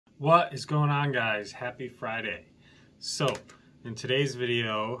What is going on, guys? Happy Friday. So in today's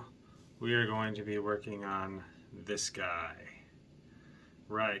video we are going to be working on this guy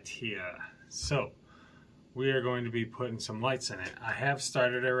right here. So we are going to be putting some lights in it. I have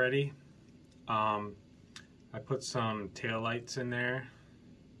started already. I put some tail lights in there.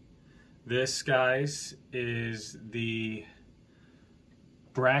 This, guys, is the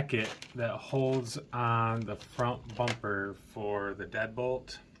bracket that holds on the front bumper for the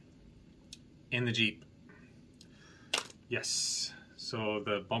Deadbolt in the Jeep. Yes, so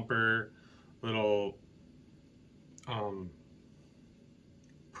the bumper little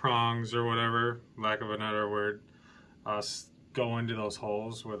prongs or whatever, lack of another word, go into those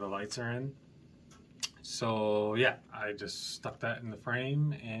holes where the lights are in. So yeah, I just stuck that in the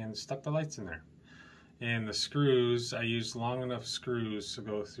frame and stuck the lights in there. And the screws, I used long enough screws to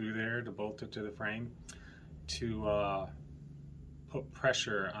go through there to bolt it to the frame to put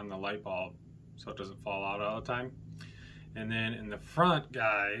pressure on the light bulb so it doesn't fall out all the time. And then in the front,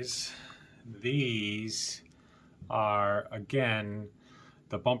 guys, these are again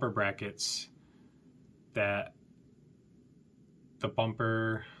the bumper brackets that the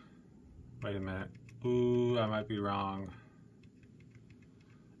bumper, wait a minute, ooh, I might be wrong.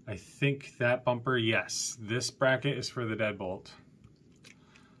 I think that bumper, yes, this bracket is for the Deadbolt.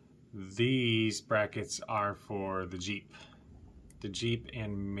 These brackets are for the Jeep. The Jeep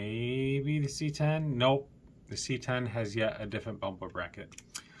and maybe the C10. Nope, the C10 has yet a different bumper bracket.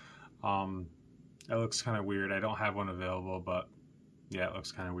 It looks kind of weird. I don't have one available, but yeah, it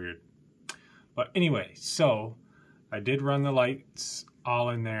looks kind of weird. But anyway, so I did run the lights all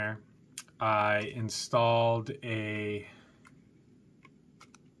in there. I installed a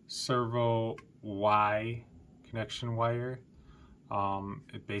servo Y connection wire.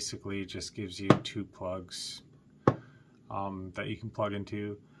 It basically just gives you two plugs that you can plug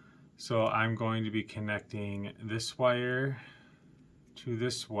into. So I'm going to be connecting this wire to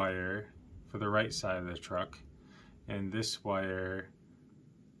this wire for the right side of the truck, and this wire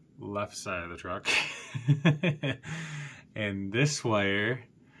left side of the truck, and this wire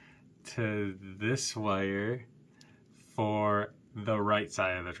to this wire for the right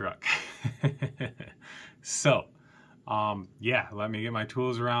side of the truck. So yeah, let me get my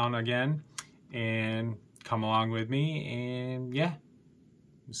tools around again and come along with me, and yeah,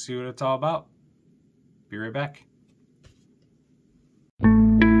 see what it's all about. Be right back.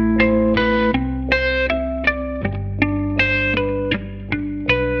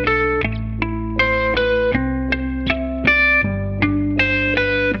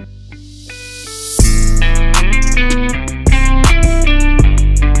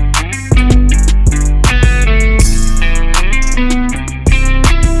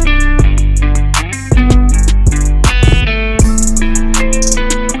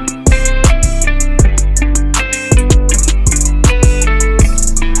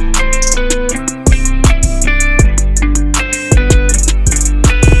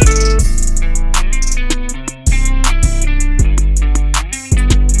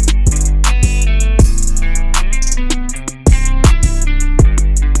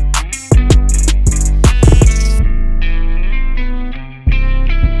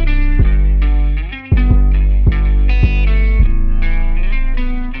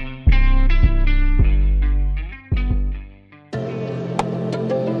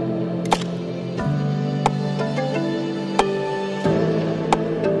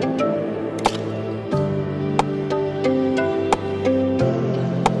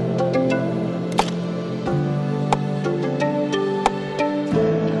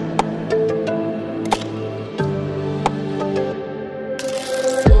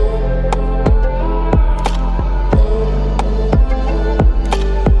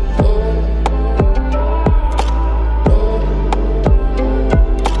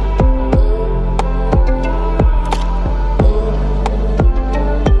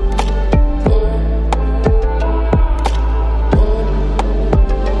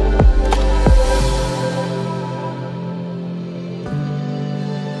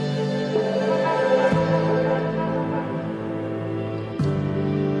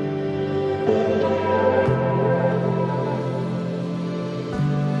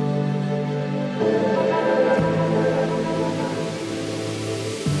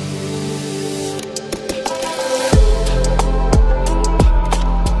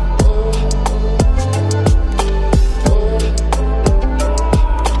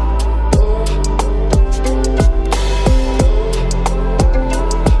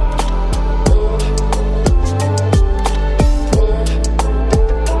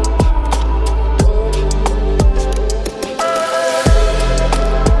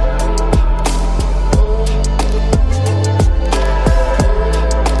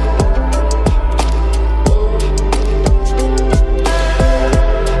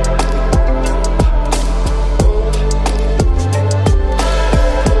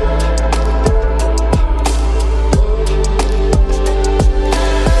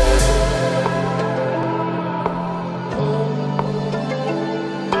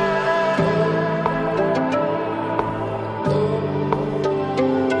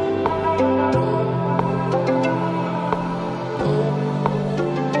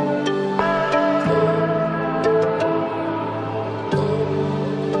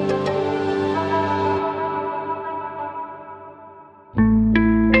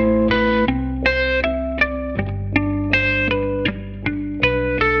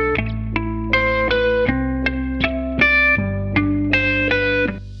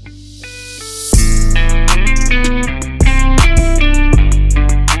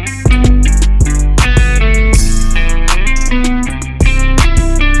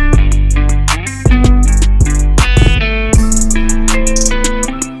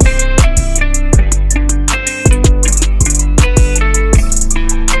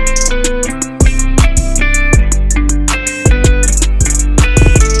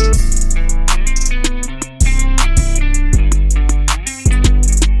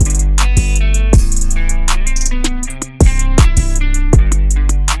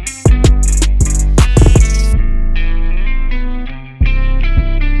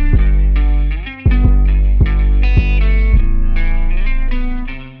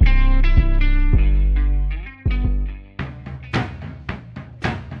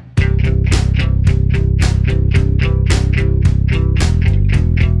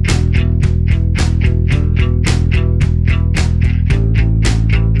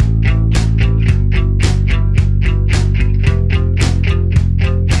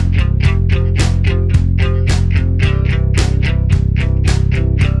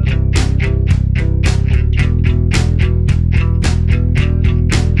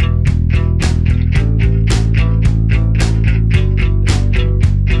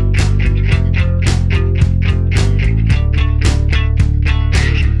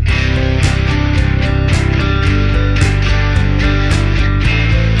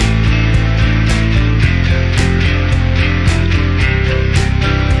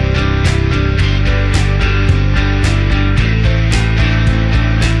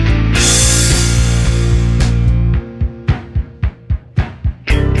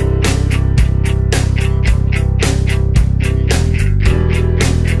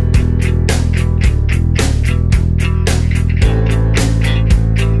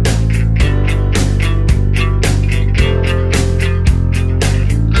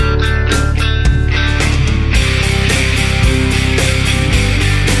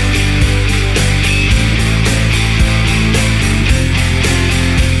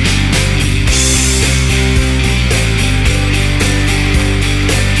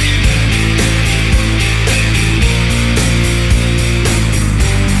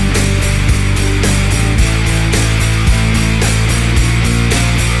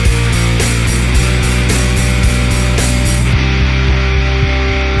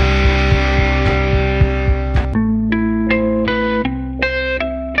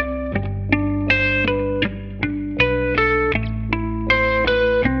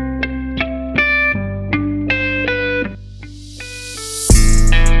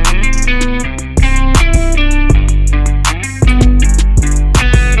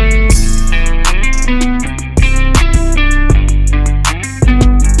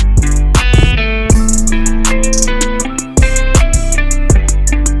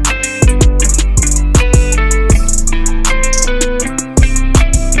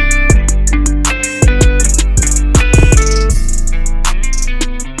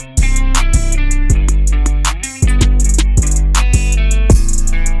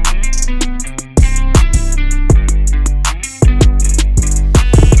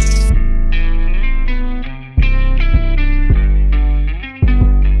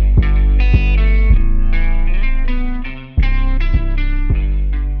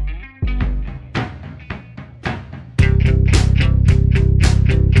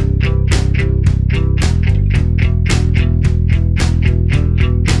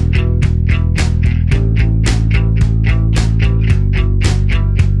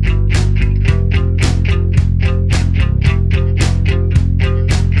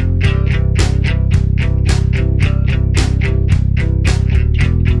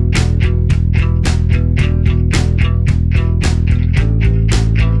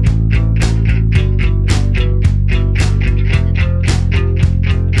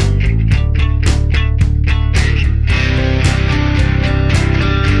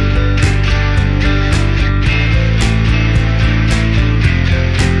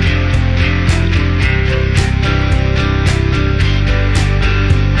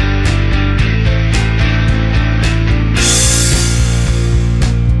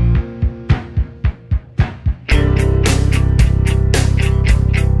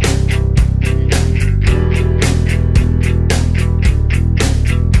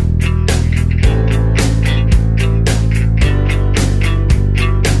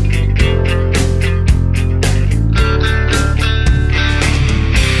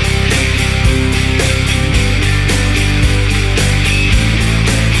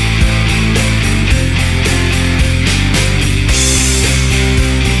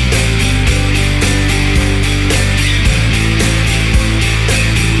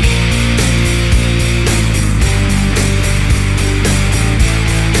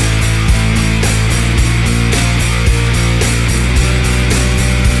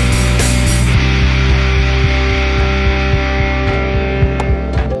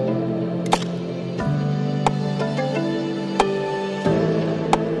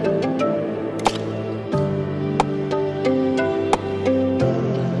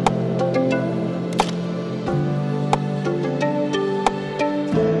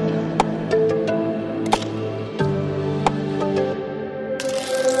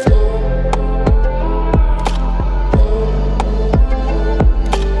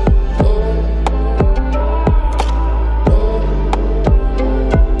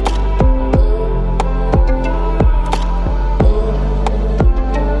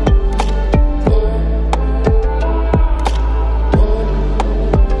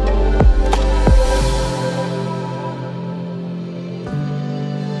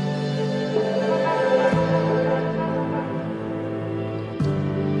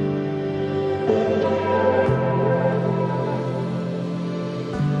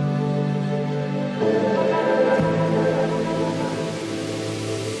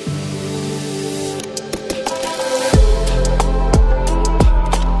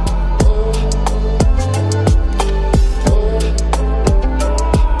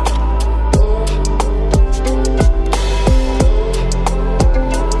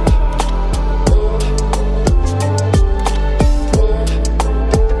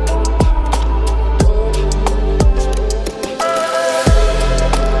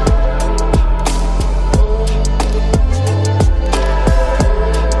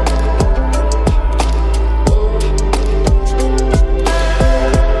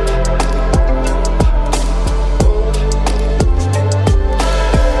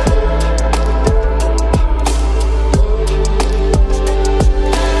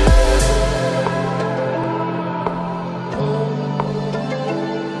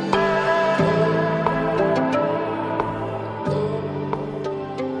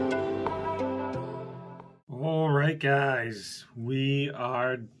 guys, we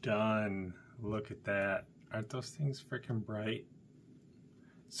are done. Look at that. Aren't those things freaking bright?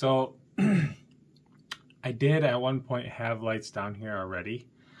 So I did at one point have lights down here already.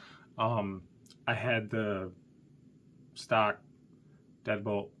 I had the stock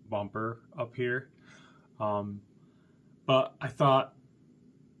Deadbolt bumper up here, but I thought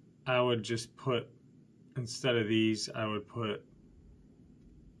I would just put, instead of these, I would put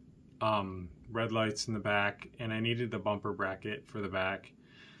red lights in the back, and I needed the bumper bracket for the back.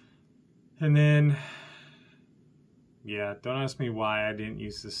 And then, yeah, don't ask me why I didn't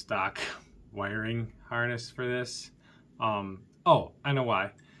use the stock wiring harness for this. Oh, I know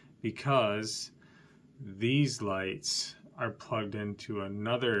why. Because these lights are plugged into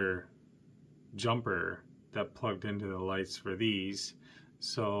another jumper that plugged into the lights for these.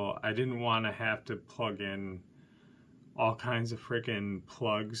 So I didn't want to have to plug in all kinds of freaking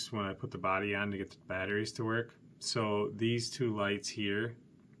plugs when I put the body on to get the batteries to work. So these two lights here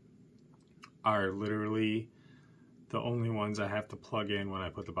are literally the only ones I have to plug in when I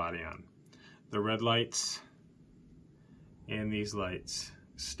put the body on. The red lights and these lights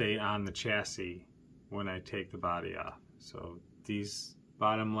stay on the chassis when I take the body off. So these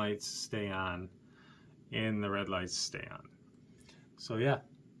bottom lights stay on and the red lights stay on. So yeah,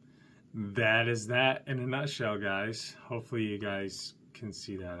 that is that in a nutshell, guys. Hopefully you guys can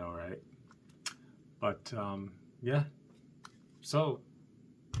see that all right. But yeah, so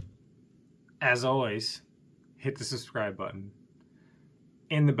as always, hit the subscribe button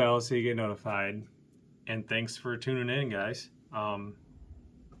and the bell so you get notified. And thanks for tuning in, guys.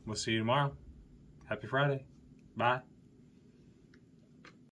 We'll see you tomorrow. Happy Friday. Bye.